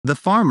The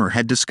farmer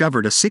had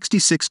discovered a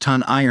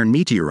 66-ton iron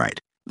meteorite,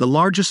 the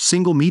largest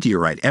single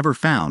meteorite ever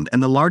found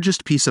and the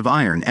largest piece of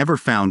iron ever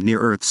found near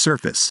Earth's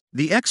surface.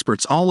 The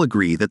experts all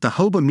agree that the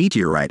Hoba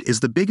meteorite is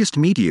the biggest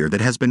meteor that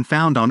has been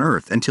found on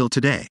Earth until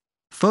today.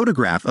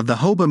 Photograph of the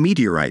Hoba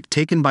meteorite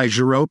taken by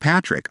Giraud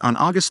Patrick on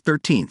August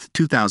 13,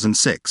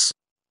 2006.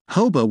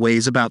 Hoba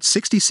weighs about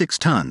 66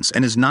 tons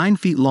and is 9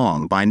 feet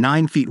long by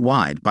 9 feet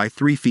wide by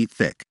 3 feet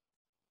thick.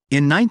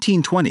 In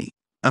 1920,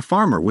 a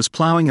farmer was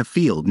plowing a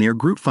field near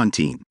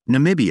Grootfontein,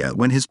 Namibia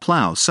when his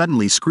plow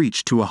suddenly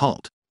screeched to a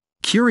halt.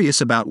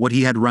 Curious about what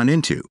he had run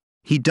into,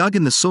 he dug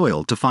in the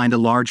soil to find a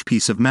large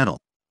piece of metal.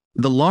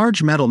 The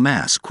large metal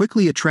mass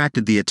quickly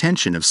attracted the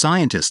attention of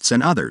scientists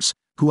and others,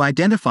 who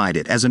identified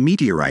it as a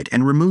meteorite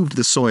and removed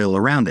the soil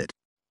around it.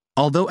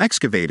 Although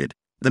excavated,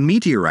 the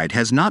meteorite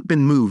has not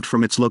been moved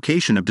from its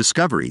location of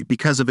discovery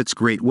because of its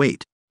great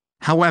weight.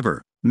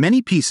 However,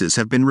 many pieces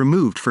have been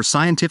removed for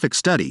scientific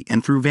study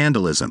and through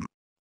vandalism.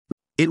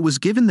 It was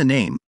given the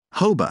name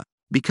Hoba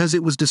because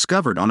it was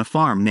discovered on a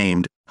farm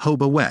named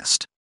Hoba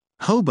West.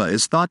 Hoba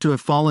is thought to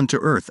have fallen to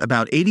Earth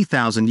about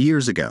 80,000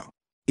 years ago.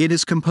 It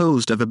is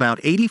composed of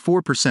about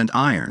 84%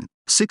 iron,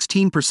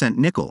 16%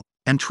 nickel,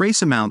 and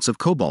trace amounts of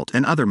cobalt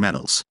and other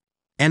metals.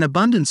 An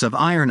abundance of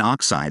iron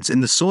oxides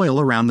in the soil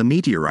around the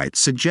meteorite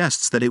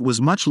suggests that it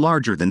was much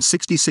larger than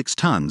 66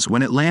 tons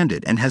when it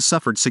landed and has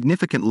suffered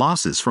significant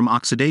losses from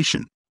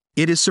oxidation.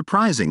 It is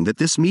surprising that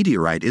this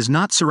meteorite is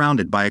not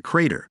surrounded by a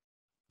crater.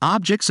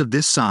 Objects of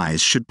this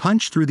size should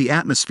punch through the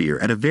atmosphere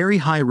at a very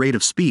high rate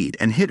of speed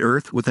and hit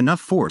Earth with enough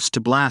force to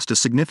blast a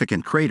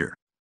significant crater.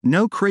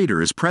 No crater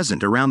is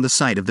present around the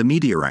site of the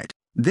meteorite.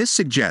 This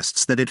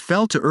suggests that it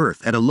fell to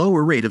Earth at a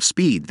lower rate of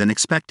speed than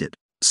expected.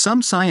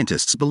 Some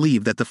scientists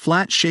believe that the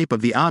flat shape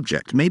of the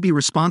object may be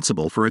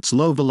responsible for its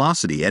low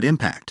velocity at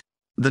impact.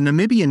 The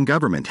Namibian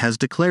government has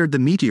declared the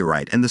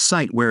meteorite and the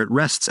site where it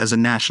rests as a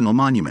national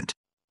monument.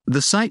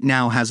 The site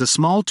now has a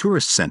small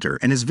tourist center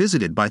and is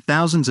visited by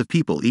thousands of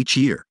people each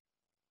year.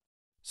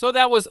 So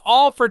that was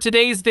all for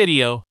today's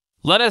video.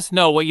 Let us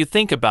know what you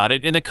think about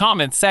it in the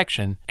comments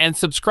section and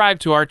subscribe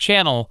to our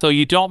channel so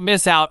you don't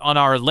miss out on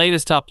our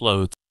latest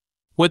uploads.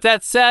 With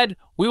that said,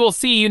 we will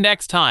see you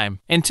next time.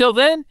 Until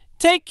then,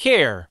 take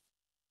care.